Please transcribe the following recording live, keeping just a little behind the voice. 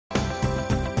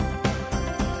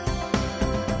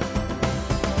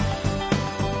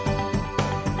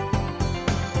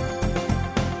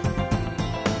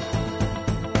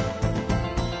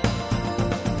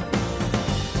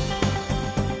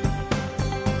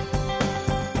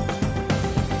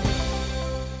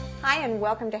Hi, and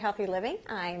welcome to Healthy Living.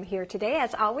 I'm here today,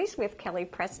 as always, with Kelly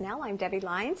Presnell. I'm Debbie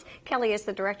Lyons. Kelly is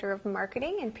the Director of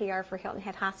Marketing and PR for Hilton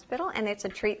Head Hospital, and it's a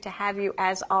treat to have you,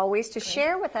 as always, to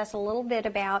share with us a little bit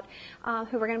about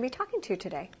who we're going to be talking to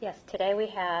today. Yes, today we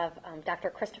have Dr.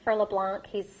 Christopher LeBlanc.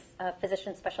 He's a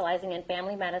physician specializing in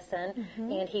family medicine,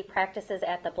 and he practices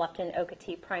at the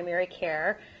Bluffton-Okatie Primary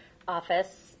Care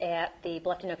office at the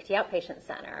Bluffton-Okatie Outpatient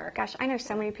Center. Gosh, I know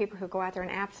so many people who go out there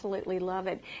and absolutely love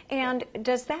it. And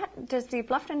does the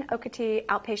Bluffton-Okatie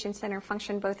Outpatient Center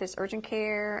function both as urgent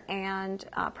care and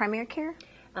primary care?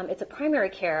 It's a primary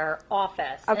care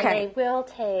office, and they will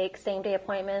take same-day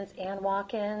appointments and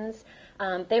walk-ins.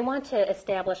 They want to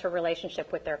establish a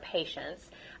relationship with their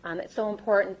patients. It's so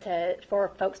important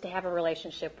for folks to have a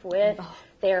relationship with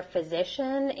their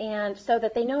physician, and so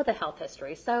that they know the health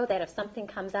history, so that if something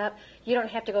comes up, you don't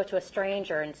have to go to a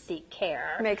stranger and seek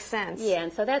care. Makes sense. Yeah,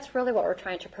 and so that's really what we're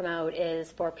trying to promote,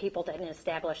 is for people to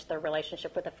establish their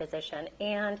relationship with a physician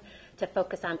and to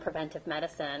focus on preventive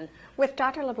medicine. With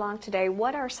Dr. LeBlanc today,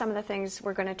 what are some of the things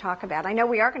we're going to talk about? I know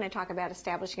we are going to talk about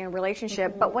establishing a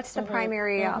relationship, but what's the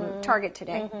primary target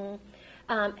today?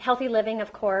 Healthy living,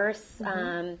 of course,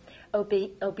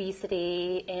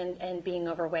 obesity, and being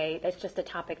overweight. It's just a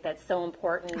topic that's so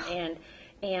important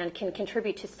and can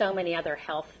contribute to so many other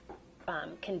health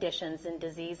conditions and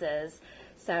diseases.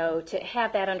 So to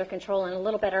have that under control and a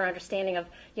little better understanding of,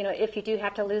 if you do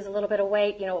have to lose a little bit of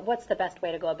weight, what's the best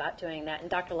way to go about doing that? And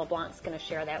Dr. LeBlanc's going to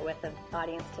share that with the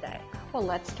audience today. Well,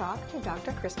 let's talk to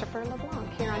Dr. Christopher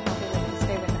LeBlanc here on Healthy Living.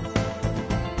 Stay with us.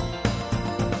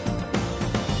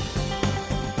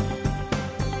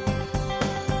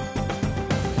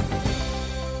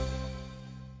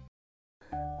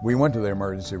 We went to the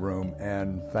emergency room,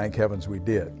 and thank heavens we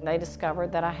did. They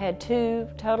discovered that I had 2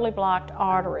 totally blocked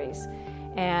arteries,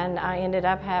 and I ended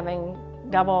up having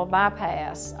double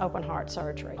bypass open heart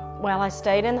surgery. Well, I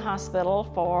stayed in the hospital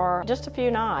for just a few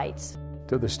nights.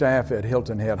 To the staff at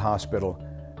Hilton Head Hospital,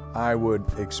 I would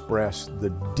express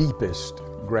the deepest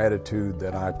gratitude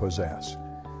that I possess.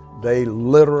 They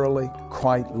literally,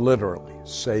 quite literally,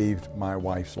 saved my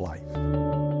wife's life.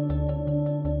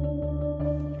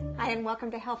 Hi, and welcome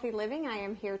to Healthy Living. I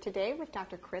am here today with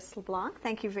Dr. Chris LeBlanc.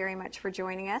 Thank you very much for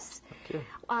joining us. Thank you.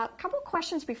 A couple of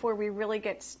questions before we really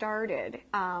get started.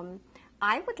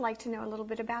 I would like to know a little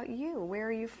bit about you. Where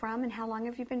are you from, and how long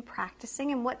have you been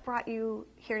practicing, and what brought you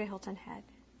here to Hilton Head?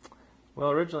 Well,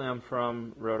 originally I'm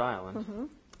from Rhode Island,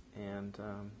 and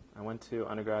I went to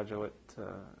undergraduate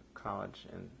college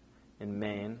in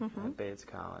Maine at Bates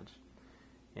College,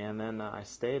 and then I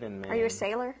stayed in Maine. Are you a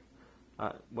sailor?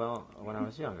 Well, when I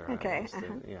was younger, Okay.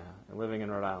 Living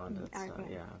in Rhode Island, it's,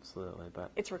 yeah, absolutely.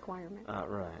 But it's a requirement.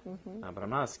 Right. But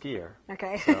I'm not a skier.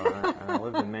 Okay. So I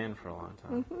lived in Maine for a long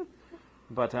time.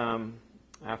 But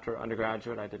after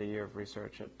undergraduate, I did a year of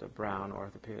research at Brown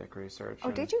Orthopedic Research. Oh,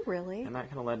 did you really? And that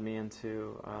kind of led me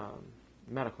into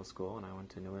medical school, and I went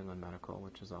to New England Medical,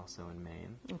 which is also in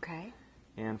Maine. Okay.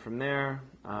 And from there,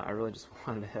 I really just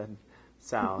wanted to head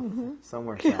south,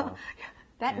 somewhere south.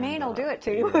 That Maine will do it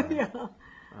to you.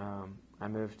 I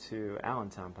moved to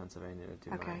Allentown, Pennsylvania to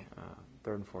do my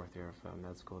 3rd and 4th year of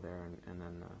med school there, and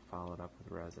then followed up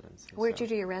with residency. Where'd you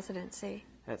do your residency?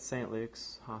 At St.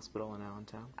 Luke's Hospital in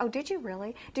Allentown. Oh, did you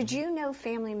really? Did you know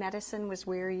family medicine was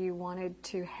where you wanted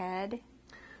to head?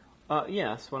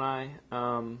 Yes. When I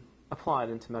applied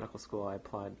into medical school, I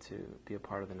applied to be a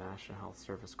part of the National Health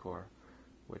Service Corps,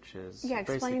 which is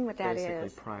explain what that basically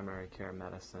is. Primary care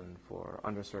medicine for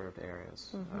underserved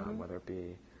areas, whether it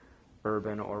be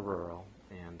urban or rural.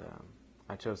 And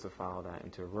I chose to follow that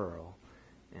into rural,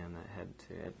 and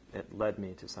it led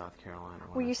me to South Carolina.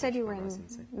 Well, you said you were in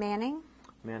Manning?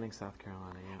 Manning, South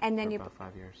Carolina, yeah, and then for about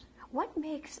 5 years. What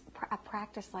makes a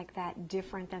practice like that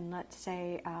different than, let's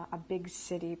say, a big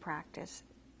city practice?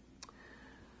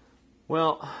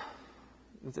 Well,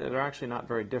 they're actually not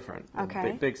very different.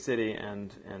 Okay. Big city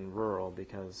and rural,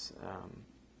 because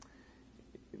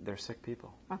they're sick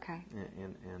people. Okay.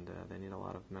 And they need a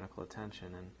lot of medical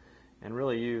attention. And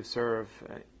really you serve,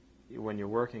 when you're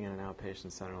working in an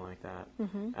outpatient center like that,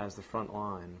 as the front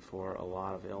line for a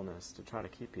lot of illness, to try to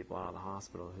keep people out of the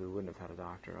hospital who wouldn't have had a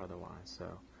doctor otherwise.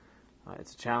 So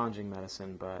it's a challenging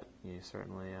medicine, but you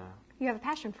certainly you have a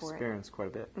passion for experience quite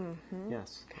a bit.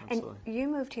 Yes, absolutely. And you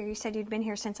moved here, you said you'd been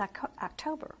here since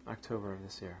October. October of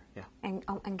this year, yeah. And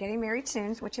getting married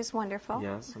soon, which is wonderful.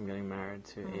 Yes, I'm getting married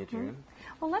to Adrian.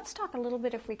 Well, let's talk a little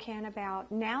bit, if we can,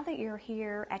 about now that you're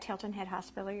here at Hilton Head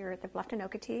Hospital. You're at the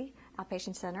Bluffton-Okatie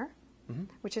Outpatient Center,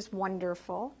 which is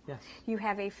wonderful. Yes. You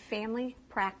have a family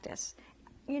practice.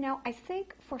 You know, I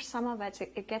think for some of us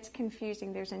it gets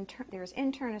confusing. There's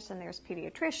internists and there's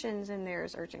pediatricians and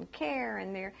there's urgent care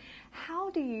and how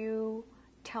do you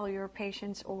tell your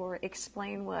patients or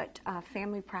explain what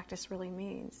family practice really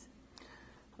means?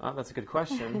 That's a good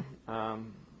question.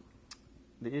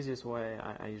 The easiest way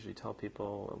I usually tell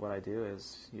people what I do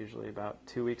is usually about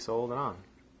 2 weeks old and on.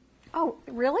 Oh,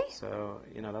 really? So,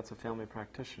 you know, that's a family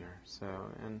practitioner. So,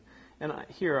 and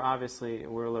here, obviously,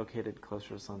 we're located closer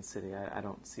to Sun City. I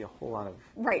don't see a whole lot of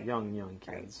young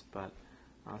kids, but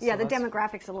yeah, the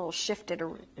demographic's a little shifted.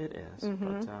 It is,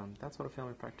 but that's what a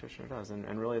family practitioner does,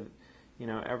 and really, you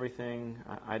know, everything.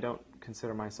 I don't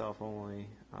consider myself only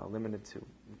limited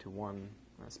to one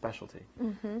specialty,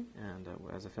 and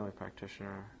as a family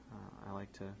practitioner, I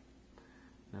like to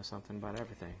know something about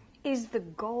everything. Is the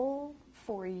goal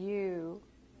for you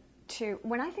to,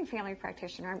 when I think family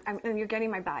practitioner, and you're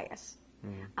getting my bias,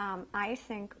 I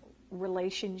think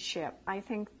relationship. I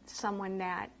think someone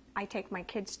that I take my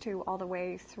kids to all the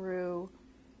way through,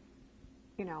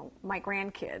 you know, my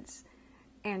grandkids,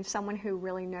 and someone who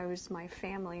really knows my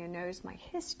family and knows my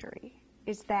history.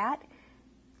 Is that?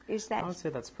 I would say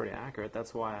that's pretty accurate.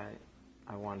 That's why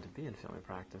I wanted to be in family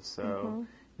practice. So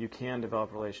you can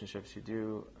develop relationships. You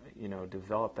do, you know,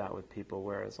 develop that with people,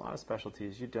 whereas a lot of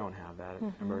specialties you don't have that.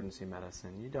 Emergency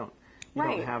medicine, you don't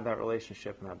have that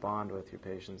relationship and that bond with your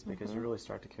patients because you really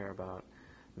start to care about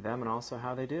them and also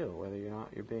how they do, whether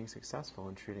you're being successful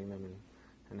in treating them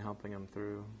and helping them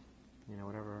through, you know,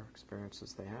 whatever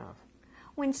experiences they have.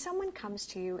 When someone comes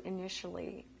to you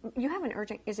initially, you have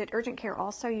is it urgent care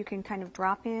also? You can kind of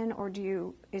drop in, or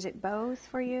is it both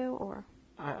for you, or?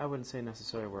 I wouldn't say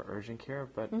necessarily we're urgent care,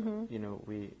 but you know,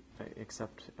 we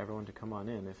accept everyone to come on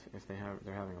in if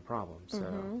they're having a problem.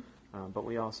 So, but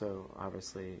we also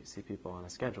obviously see people on a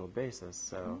scheduled basis.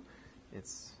 So,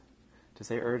 it's to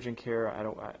say urgent care.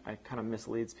 I kind of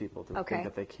misleads people to think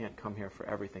that they can't come here for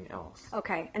everything else.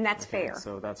 Okay, and that's fair.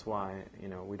 So that's why, you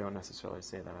know, we don't necessarily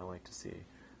say that. I like to see,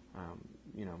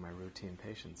 you know, my routine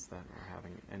patients that are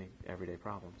having any everyday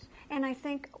problems. And I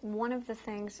think one of the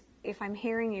things, if I'm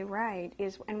hearing you right,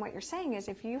 is, and what you're saying is,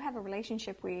 if you have a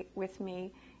relationship with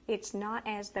me, it's not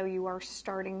as though you are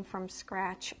starting from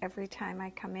scratch every time I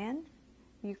come in.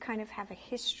 You kind of have a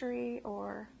history,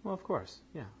 or? Well, of course,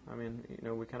 yeah. I mean, you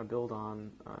know, we kind of build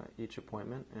on each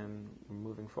appointment and we're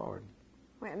moving forward.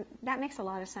 Well, that makes a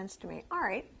lot of sense to me. All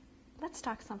right, let's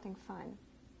talk something fun.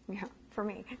 Yeah, for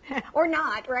me. Or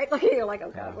not, right? Like, you're like, oh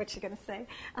God, what's she going to say?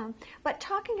 But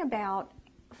talking about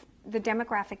the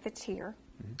demographic that's here,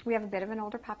 we have a bit of an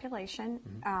older population,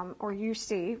 or you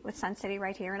see with Sun City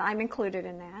right here, and I'm included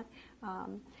in that.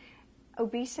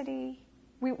 Obesity.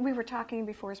 We were talking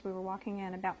before as we were walking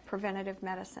in about preventative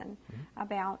medicine,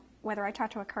 about whether I talk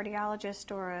to a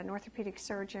cardiologist or an orthopedic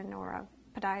surgeon or a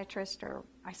podiatrist or,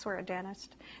 I swear, a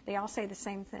dentist. They all say the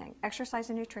same thing: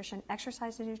 exercise and nutrition,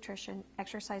 exercise and nutrition,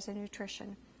 exercise and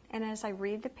nutrition. And as I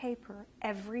read the paper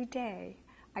every day,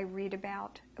 I read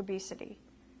about obesity,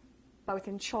 both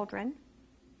in children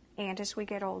and as we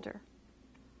get older.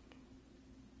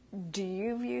 Do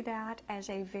you view that as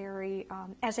a very,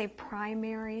 as a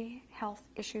primary health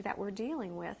issue that we're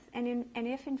dealing with? And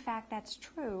if in fact that's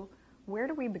true, where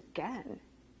do we begin?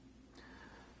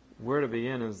 Where to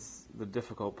begin is the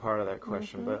difficult part of that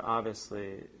question, but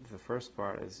obviously the first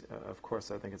part is, of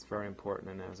course, I think it's very important,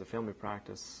 and as a family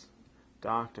practice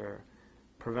doctor,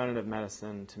 preventative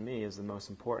medicine to me is the most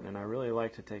important, and I really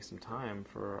like to take some time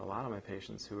for a lot of my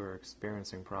patients who are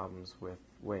experiencing problems with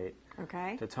weight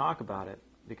to talk about it.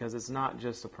 Because it's not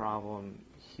just a problem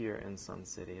here in Sun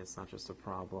City, it's not just a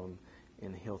problem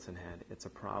in Hilton Head, it's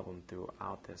a problem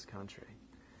throughout this country.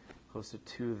 Close to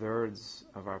 2/3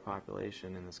 of our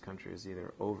population in this country is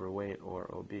either overweight or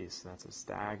obese. That's a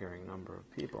staggering number of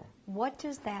people. What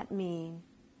does that mean,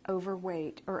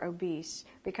 overweight or obese?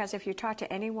 Because if you talk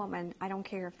to any woman, I don't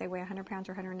care if they weigh 100 pounds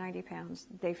or 190 pounds,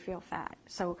 they feel fat.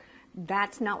 So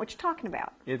that's not what you're talking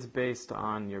about. It's based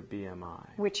on your BMI.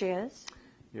 Which is?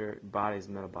 Your body's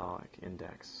metabolic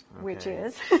index. Okay? Which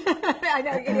is? I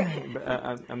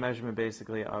know. A measurement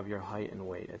basically of your height and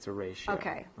weight. It's a ratio.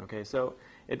 Okay. So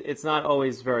it's not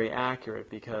always very accurate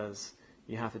because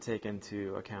you have to take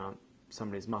into account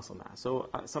somebody's muscle mass. So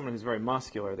someone who's very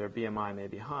muscular, their BMI may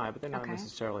be high, but they're not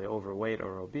necessarily overweight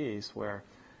or obese, where,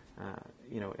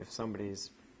 you know, if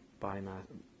somebody's body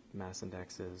mass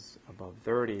index is above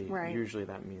 30, usually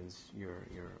that means you're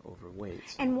overweight.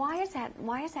 So. And why is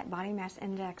that body mass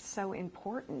index so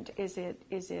important? Is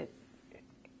it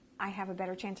I have a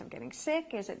better chance of getting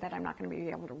sick? Is it that I'm not going to be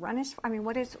able to run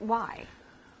why?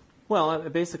 Well,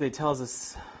 it basically tells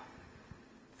us,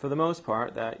 for the most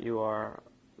part, that you are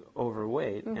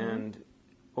overweight, and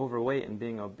overweight and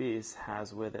being obese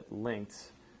has with it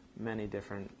linked many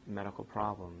different medical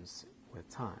problems with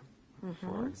time.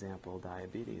 For example,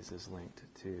 diabetes is linked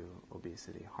to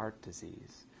obesity, heart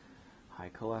disease, high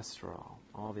cholesterol.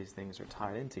 All these things are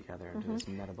tied in together into this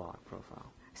metabolic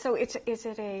profile. So is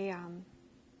it a,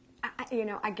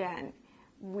 again,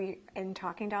 in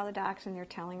talking to all the docs and they're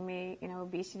telling me,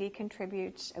 obesity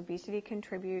contributes.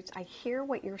 I hear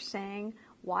what you're saying.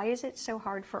 Why is it so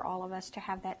hard for all of us to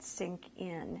have that sink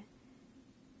in?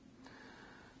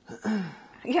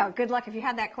 Yeah, good luck if you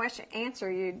had that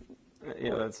answer, you'd...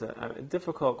 That's a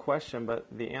difficult question, but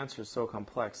the answer is so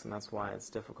complex, and that's why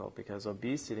it's difficult, because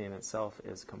obesity in itself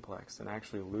is complex, and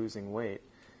actually losing weight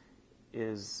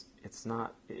it's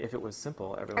not, if it was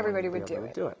simple, everybody would be able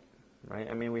to do it, right?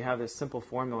 I mean, we have this simple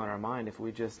formula in our mind. If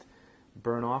we just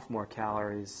burn off more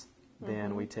calories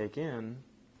than we take in,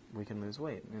 we can lose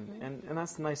weight. And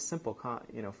that's a nice, simple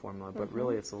formula, but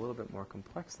really it's a little bit more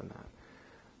complex than that.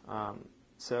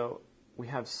 So we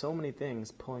have so many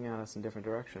things pulling at us in different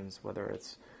directions, whether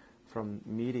it's from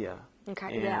media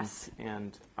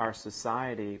and our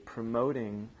society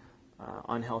promoting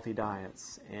unhealthy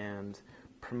diets and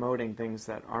promoting things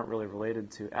that aren't really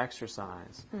related to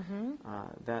exercise,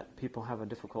 that people have a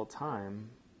difficult time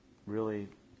really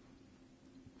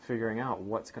figuring out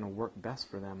what's going to work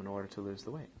best for them in order to lose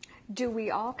the weight. Do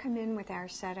we all come in with our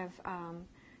set of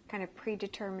kind of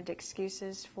predetermined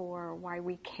excuses for why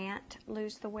we can't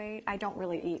lose the weight? I don't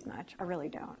really eat much. I really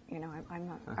don't.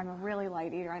 I'm a really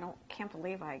light eater. Can't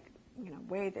believe I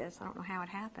weigh this. I don't know how it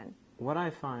happened. What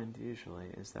I find usually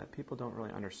is that people don't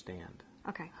really understand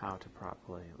how to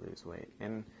properly lose weight.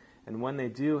 And when they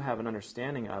do have an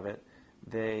understanding of it,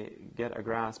 they get a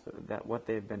grasp that what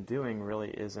they've been doing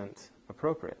really isn't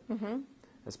appropriate.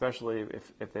 Especially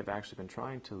if they've actually been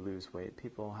trying to lose weight,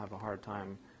 people have a hard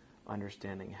time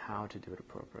understanding how to do it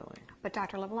appropriately. But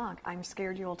Dr. LeBlanc, I'm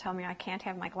scared you will tell me I can't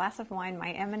have my glass of wine,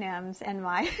 my M&Ms, and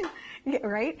my,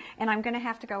 right? And I'm going to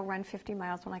have to go run 50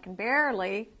 miles when I can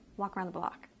barely walk around the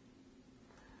block.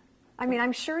 I mean,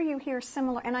 I'm sure you hear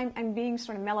similar, and I'm being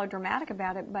sort of melodramatic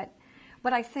about it, but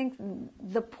I think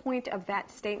the point of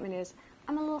that statement is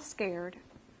I'm a little scared.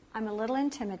 I'm a little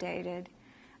intimidated.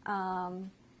 I'm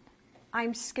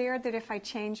scared that if I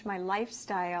change my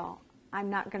lifestyle, I'm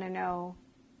not going to know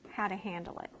how to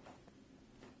handle it.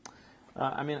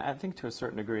 I mean, I think to a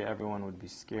certain degree everyone would be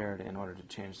scared in order to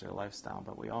change their lifestyle,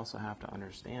 but we also have to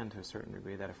understand to a certain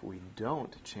degree that if we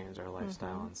don't change our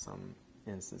lifestyle in some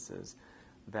instances,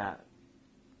 that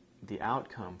the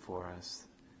outcome for us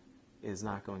is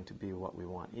not going to be what we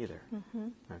want either.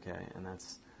 Okay, and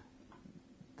that's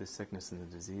the sickness and the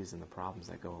disease and the problems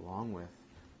that go along with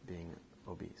being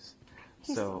obese.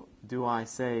 So do I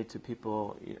say to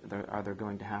people, are there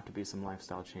going to have to be some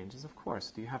lifestyle changes? Of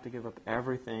course. Do you have to give up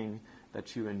everything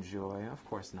that you enjoy? Of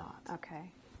course not.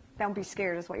 Okay. Don't be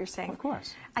scared is what you're saying. Of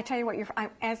course. I tell you what,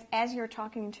 as you're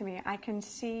talking to me, I can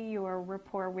see your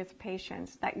rapport with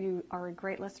patients, that you are a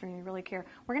great listener and you really care.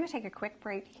 We're going to take a quick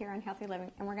break here on Healthy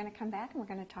Living, and we're going to come back and we're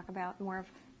going to talk about more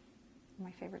of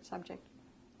my favorite subject,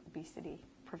 obesity,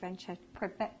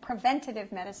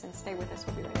 preventative medicine. Stay with us.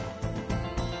 We'll be right back.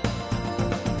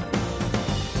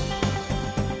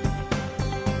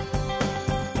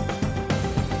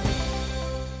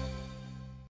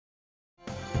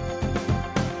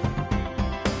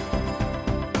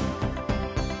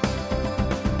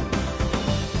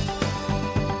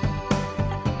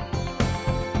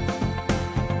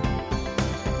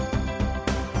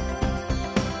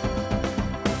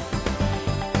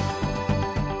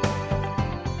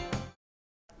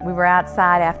 We were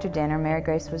outside after dinner. Mary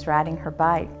Grace was riding her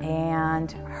bike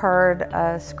and heard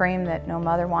a scream that no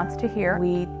mother wants to hear.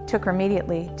 We took her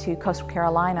immediately to Coastal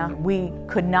Carolina. We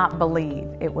could not believe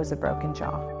it was a broken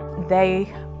jaw. They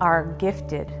are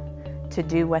gifted to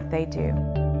do what they do,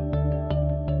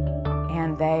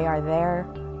 and they are there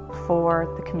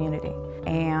for the community.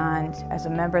 And as a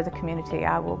member of the community,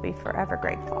 I will be forever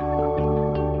grateful.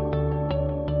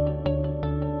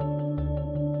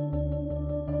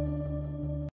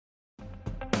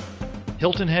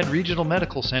 Hilton Head Regional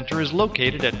Medical Center is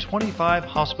located at 25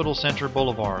 Hospital Center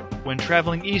Boulevard. When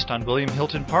traveling east on William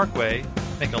Hilton Parkway,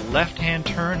 make a left-hand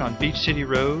turn on Beach City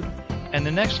Road, and the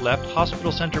next left,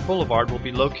 Hospital Center Boulevard will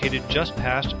be located just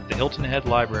past the Hilton Head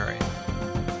Library.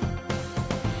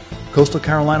 Coastal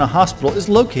Carolina Hospital is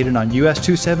located on US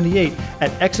 278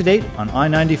 at Exit 8 on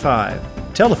I-95.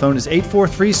 Telephone is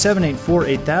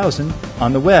 843-784-8000.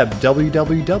 On the web,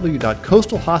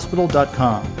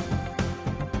 www.coastalhospital.com.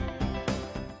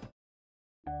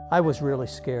 I was really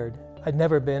scared. I'd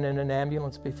never been in an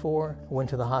ambulance before. Went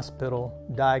to the hospital,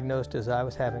 diagnosed as I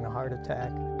was having a heart attack.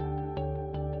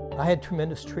 I had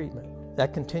tremendous treatment.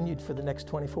 That continued for the next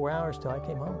 24 hours till I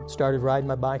came home. Started riding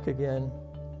my bike again,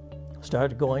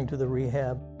 started going to the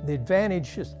rehab. The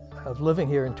advantage of living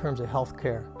here in terms of health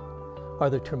care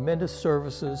are the tremendous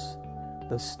services,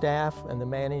 the staff and the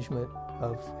management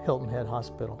of Hilton Head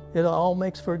Hospital. It all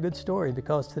makes for a good story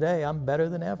because today I'm better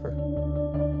than ever.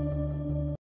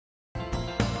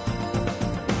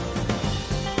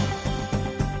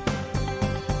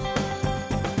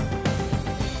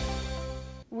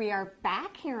 We are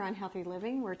back here on Healthy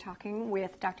Living. We're talking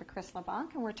with Dr. Chris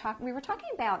LeBlanc, and we were talking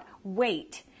about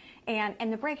weight. And in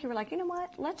the break, you were like, you know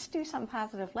what? Let's do something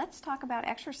positive. Let's talk about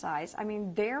exercise. I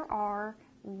mean, there are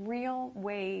real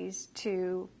ways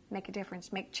to make a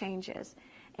difference, make changes.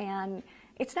 And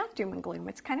it's not doom and gloom.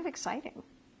 It's kind of exciting.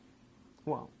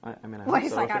 Well, I mean, I well, hope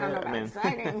he's so. like, I don't know about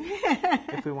exciting.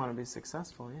 If we want to be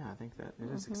successful, yeah, I think that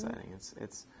it is exciting.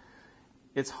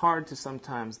 It's hard to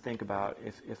sometimes think about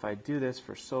if I do this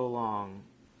for so long,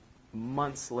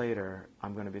 months later,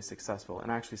 I'm going to be successful, and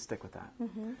actually stick with that.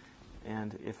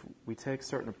 And if we take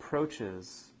certain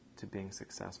approaches to being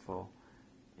successful,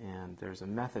 and there's a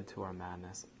method to our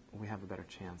madness, we have a better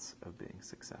chance of being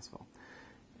successful.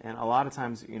 And a lot of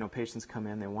times, patients come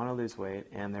in, they want to lose weight,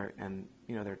 and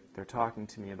they're talking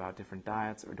to me about different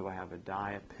diets, or do I have a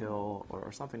diet pill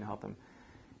or something to help them?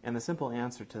 And the simple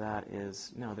answer to that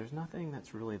is no, there's nothing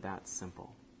that's really that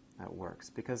simple that works.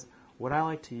 Because what I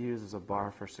like to use as a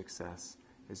bar for success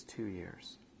is 2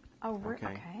 years. Oh,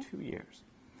 okay. 2 years.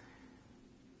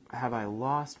 Have I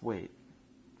lost weight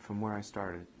from where I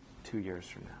started 2 years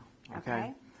from now?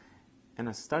 Okay. In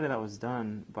a study that was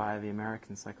done by the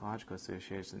American Psychological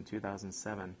Association in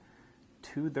 2007,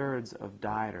 2/3 of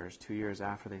dieters 2 years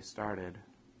after they started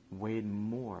weighed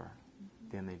more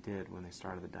than they did when they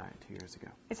started the diet 2 years ago.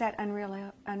 Is that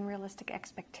unrealistic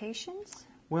expectations?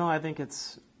 Well, I think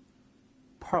it's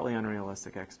partly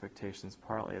unrealistic expectations,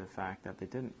 partly the fact that they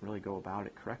didn't really go about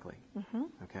it correctly.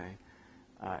 Okay,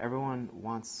 everyone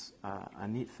wants a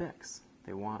neat fix.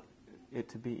 They want it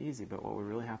to be easy, but what we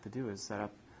really have to do is set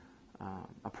up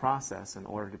a process in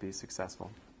order to be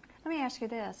successful. Let me ask you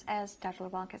this, as Dr.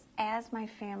 LeBlanc, as my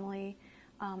family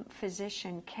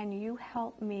physician, can you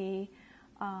help me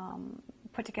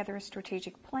put together a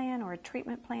strategic plan or a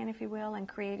treatment plan, if you will, and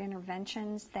create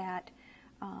interventions that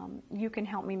you can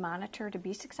help me monitor to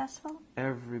be successful?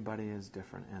 Everybody is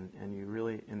different, and you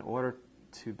really, in order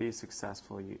to be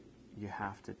successful, you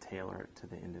have to tailor it to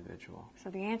the individual. So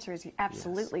the answer is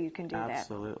absolutely, yes, you can do that.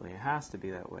 Absolutely. It has to be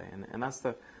that way. And that's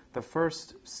the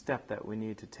first step that we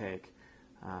need to take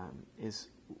is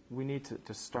we need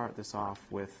to start this off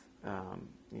with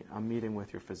a meeting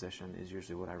with your physician is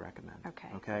usually what I recommend.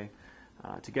 Okay?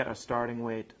 To get a starting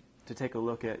weight, to take a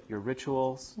look at your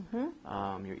rituals,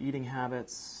 your eating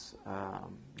habits,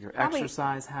 your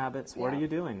exercise habits. What are you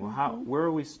doing? Well, where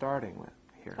are we starting with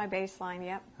here? My baseline,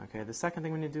 yep. Okay, the second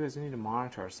thing we need to do is we need to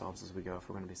monitor ourselves as we go if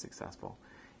we're going to be successful.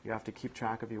 You have to keep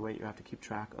track of your weight. You have to keep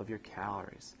track of your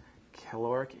calories.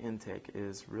 Caloric intake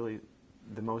is really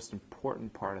the most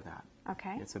important part of that.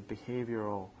 Okay. It's a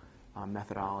behavioral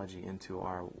methodology into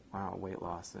our weight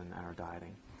loss and our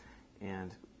dieting.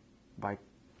 And by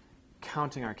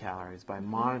counting our calories, by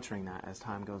monitoring that as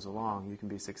time goes along, you can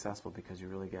be successful because you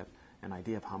really get an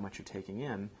idea of how much you're taking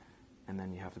in, and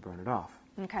then you have to burn it off.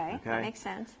 Okay, that makes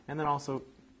sense. And then also,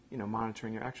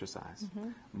 monitoring your exercise.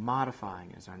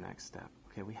 Modifying is our next step.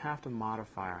 Okay, we have to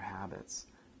modify our habits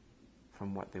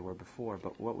from what they were before,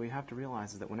 but what we have to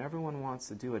realize is that when everyone wants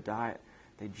to do a diet,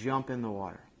 they jump in the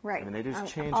water. Right. I mean, they just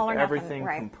change everything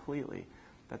completely.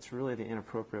 That's really the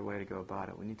inappropriate way to go about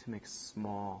it. We need to make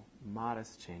small,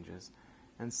 modest changes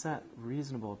and set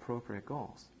reasonable, appropriate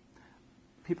goals.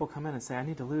 People come in and say, I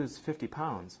need to lose 50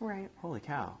 pounds. Right. Holy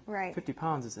cow. Right. 50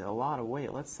 pounds is a lot of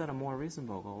weight. Let's set a more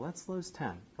reasonable goal. Let's lose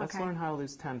 10. Let's learn how to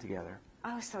lose 10 together.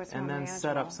 Oh, so it's and then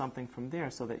set up something from there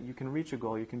so that you can reach a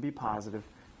goal, you can be positive,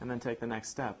 and then take the next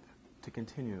step to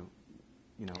continue,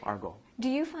 our goal. Do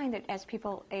you find that as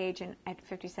people age and at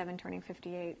 57, turning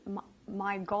 58,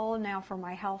 my goal now for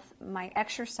my health, my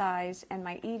exercise and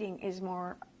my eating is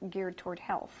more geared toward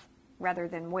health rather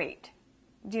than weight?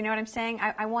 Do you know what I'm saying?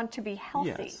 I want to be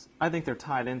healthy. Yes. I think they're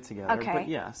tied in together. Okay. But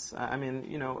yes, I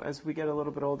mean, as we get a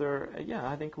little bit older,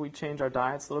 I think we change our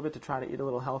diets a little bit to try to eat a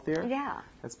little healthier. Yeah.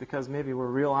 That's because maybe we're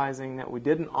realizing that we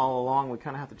didn't all along. We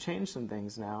kind of have to change some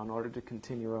things now in order to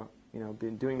continue,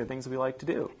 doing the things that we like to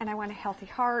do. And I want a healthy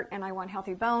heart, and I want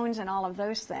healthy bones, and all of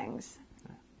those things.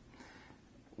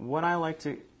 What I like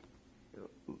to,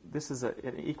 this is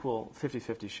an equal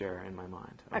 50-50 share in my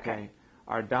mind. Okay.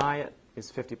 Our diet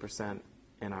is 50%.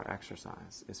 in our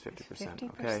exercise is 50%. 50%.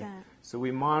 Okay, so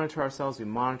we monitor ourselves, we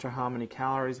monitor how many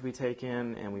calories we take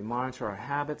in, and we monitor our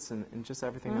habits and just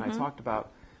everything that I talked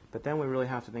about. But then we really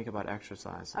have to think about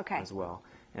exercise as well.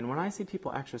 And when I see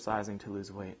people exercising to lose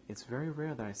weight, it's very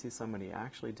rare that I see somebody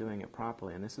actually doing it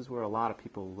properly. And this is where a lot of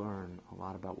people learn a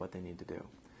lot about what they need to do.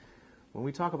 When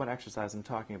we talk about exercise, I'm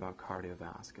talking about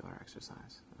cardiovascular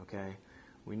exercise. Okay,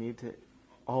 we need to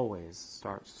always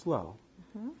start slow,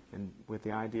 and with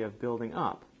the idea of building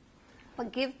up. Well,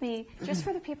 give me, just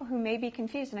for the people who may be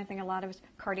confused, and I think a lot of us,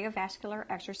 cardiovascular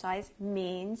exercise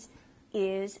means,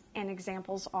 is, and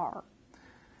examples are.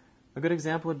 A good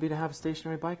example would be to have a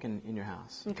stationary bike in your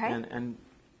house. Okay. And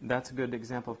that's a good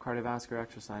example of cardiovascular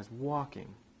exercise.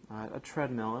 Walking, a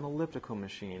treadmill, an elliptical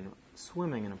machine,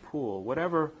 swimming in a pool,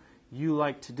 whatever you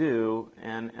like to do,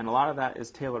 and a lot of that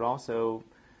is tailored also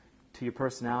to your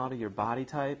personality, your body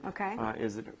type. Okay.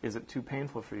 Is it too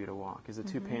painful for you to walk? Is it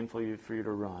too painful for you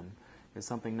to run? Is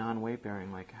something non-weight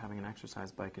bearing, like having an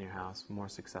exercise bike in your house, more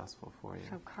successful for you?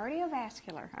 So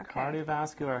cardiovascular, okay.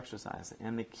 Cardiovascular exercise.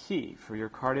 And the key for your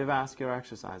cardiovascular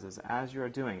exercises, as you're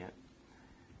doing it,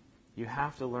 you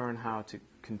have to learn how to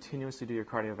continuously do your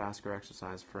cardiovascular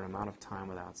exercise for an amount of time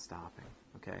without stopping,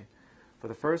 okay? For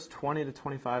the first 20 to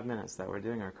 25 minutes that we're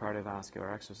doing our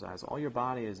cardiovascular exercise, all your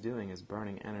body is doing is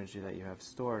burning energy that you have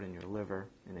stored in your liver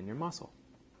and in your muscle,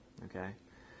 okay?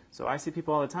 So I see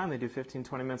people all the time, they do 15,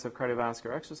 20 minutes of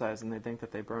cardiovascular exercise and they think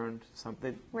that they burned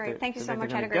something. Right, thank you so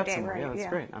much, had a great day. Right, yeah, that's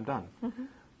great, I'm done.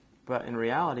 But in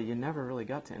reality, you never really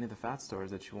got to any of the fat stores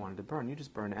that you wanted to burn. You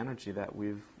just burned energy that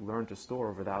we've learned to store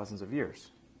over thousands of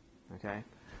years, okay?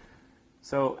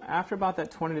 So after about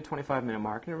that 20 to 25 minute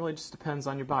mark, and it really just depends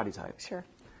on your body type. Sure.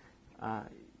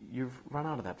 You've run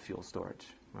out of that fuel storage,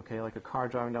 okay? Like a car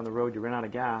driving down the road, you ran out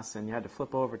of gas and you had to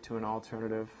flip over to an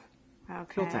alternative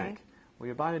fuel tank. Well,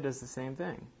 your body does the same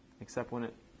thing, except when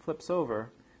it flips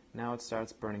over, now it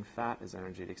starts burning fat as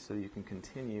energy so you can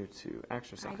continue to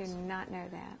exercise. I did not know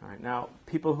that. All right. Now,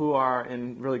 people who are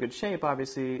in really good shape,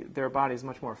 obviously, their body is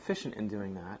much more efficient in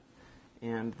doing that,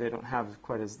 and they don't have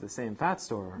quite as the same fat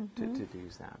store to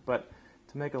use that. But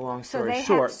to make a long story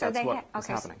short, that's what is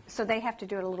happening. So they have to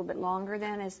do it a little bit longer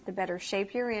then. As the better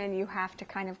shape you're in, you have to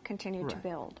kind of continue to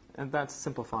build. And that's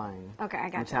simplifying I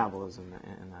got metabolism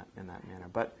in that manner.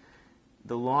 But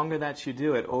the longer that you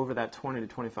do it, over that 20 to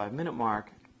 25 minute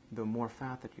mark, the more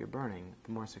fat that you're burning,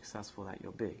 the more successful that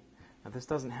you'll be. Now, this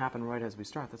doesn't happen right as we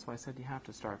start. That's why I said you have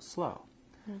to start slow.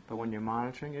 But when you're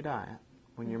monitoring your diet,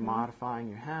 when you're modifying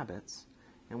your habits,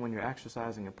 and when you're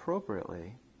exercising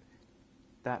appropriately,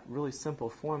 that really simple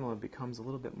formula becomes a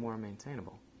little bit more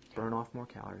maintainable. Burn off more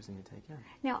calories than you take in.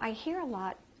 Now, I hear a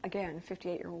lot, again, a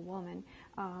 58-year-old woman,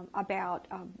 about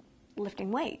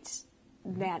lifting weights.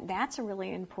 That's a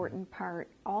really important part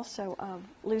also of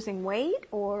losing weight,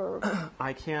 or?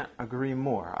 I can't agree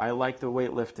more. I like the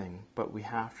weightlifting, but we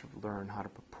have to learn how to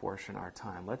proportion our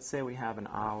time. Let's say we have an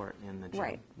hour in the gym.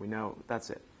 Right. We know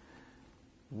that's it.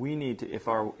 We need to, if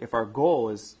our goal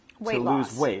is weight to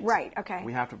loss. lose weight, right, okay,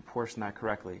 we have to proportion that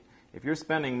correctly. If you're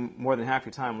spending more than half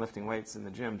your time lifting weights in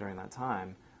the gym during that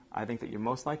time, I think that you're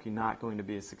most likely not going to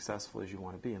be as successful as you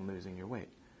want to be in losing your weight.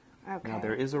 Okay. Now,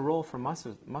 there is a role for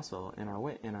muscle in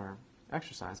our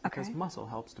exercise because muscle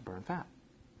helps to burn fat.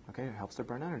 Okay, it helps to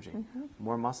burn energy.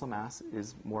 More muscle mass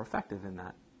is more effective in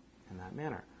that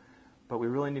manner. But we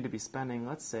really need to be spending,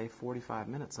 let's say, 45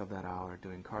 minutes of that hour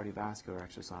doing cardiovascular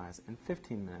exercise and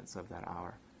 15 minutes of that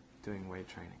hour doing weight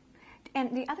training.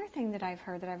 And the other thing that I've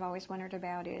heard that I've always wondered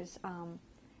about is, I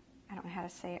don't know how to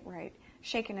say it right,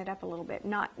 shaking it up a little bit.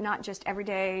 Not just every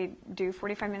day do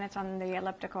 45 minutes on the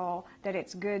elliptical, that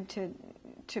it's good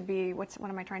to be, what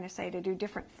am I trying to say, to do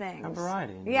different things. A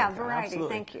variety. Yeah, variety,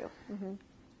 absolutely. Thank you.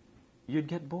 You'd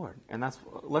get bored. And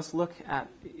let's look at,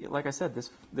 like I said,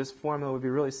 this formula would be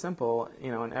really simple,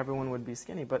 and everyone would be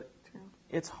skinny, but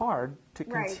it's hard to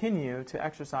continue to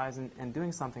exercise and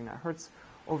doing something that hurts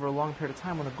over a long period of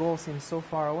time when the goal seems so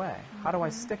far away. How do I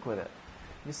stick with it?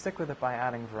 You stick with it by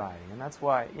adding variety, and that's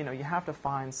why you have to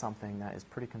find something that is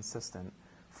pretty consistent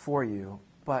for you,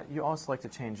 but you also like to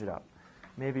change it up.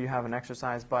 Maybe you have an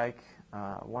exercise bike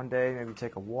one day, maybe you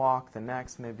take a walk the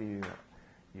next, maybe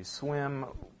you swim.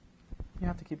 You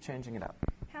have to keep changing it up.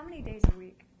 How many days a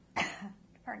week,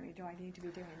 pardon me, do I need to be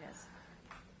doing this?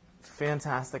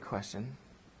 Fantastic question.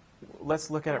 Let's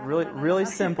look at it really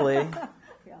simply.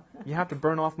 You have to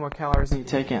burn off more calories than you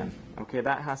take in. Okay,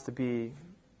 that has to be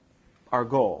our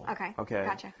goal. Okay,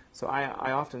 gotcha. So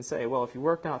I often say, well, if you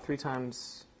worked out 3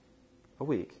 times a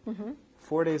week,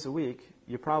 4 days a week,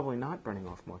 you're probably not burning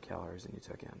off more calories than you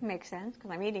took in. Makes sense,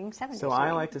 because I'm eating 7 days So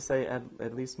I like to say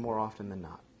at least more often than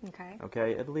not.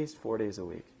 Okay, at least 4 days a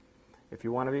week. If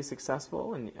you want to be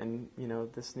successful, and you know,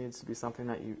 this needs to be something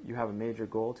that you have a major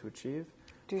goal to achieve,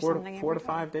 four to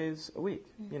 5 days a week,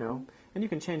 you know, and you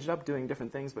can change it up doing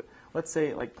different things. But let's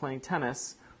say like playing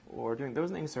tennis or doing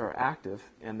those things are active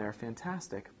and they're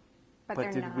fantastic.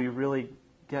 But did we really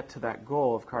get to that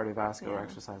goal of cardiovascular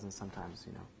exercise? And sometimes,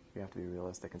 you know, you have to be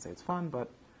realistic and say it's fun, but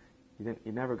you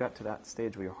never got to that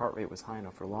stage where your heart rate was high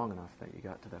enough or long enough that you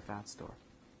got to the fat store.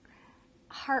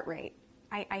 Heart rate.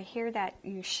 I hear that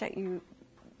you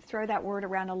throw that word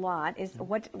around a lot. Is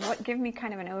what give me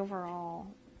kind of an overall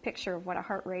picture of what a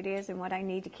heart rate is and what I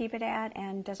need to keep it at,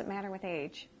 and does it matter with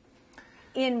age?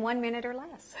 In 1 minute or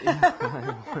less.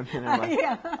 1 minute or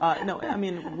less. No, I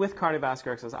mean, with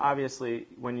cardiovascular exercise, obviously,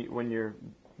 when you're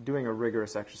doing a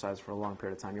rigorous exercise for a long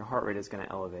period of time, your heart rate is going to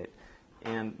elevate.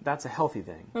 And that's a healthy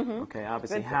thing, okay?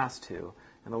 Obviously, it has to.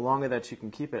 And the longer that you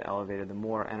can keep it elevated, the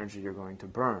more energy you're going to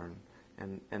burn.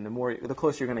 And the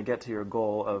closer you're going to get to your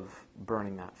goal of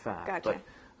burning that fat. Gotcha.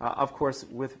 But, of course,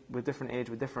 with different age,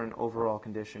 with different overall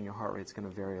condition, your heart rate's going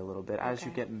to vary a little bit. As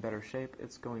you get in better shape,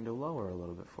 it's going to lower a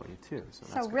little bit for you, too.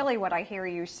 So really what I hear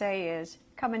you say is,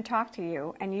 come and talk to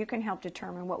you, and you can help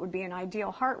determine what would be an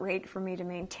ideal heart rate for me to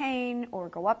maintain or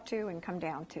go up to and come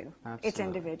down to. Absolutely. It's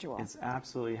individual. It's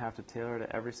absolutely, you have to tailor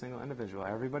to every single individual.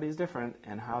 Everybody's different,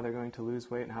 and how they're going to lose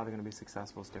weight and how they're going to be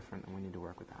successful is different, and we need to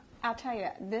work with that. I'll tell you,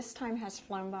 this time has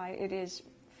flown by. It is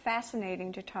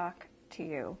fascinating to talk to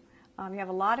you. You have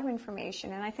a lot of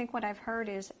information, and I think what I've heard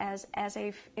is,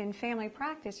 in family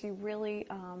practice, you really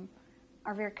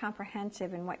are very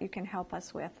comprehensive in what you can help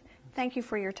us with. Thank you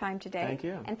for your time today. Thank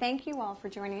you. And thank you all for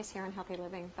joining us here on Healthy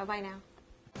Living. Bye-bye now.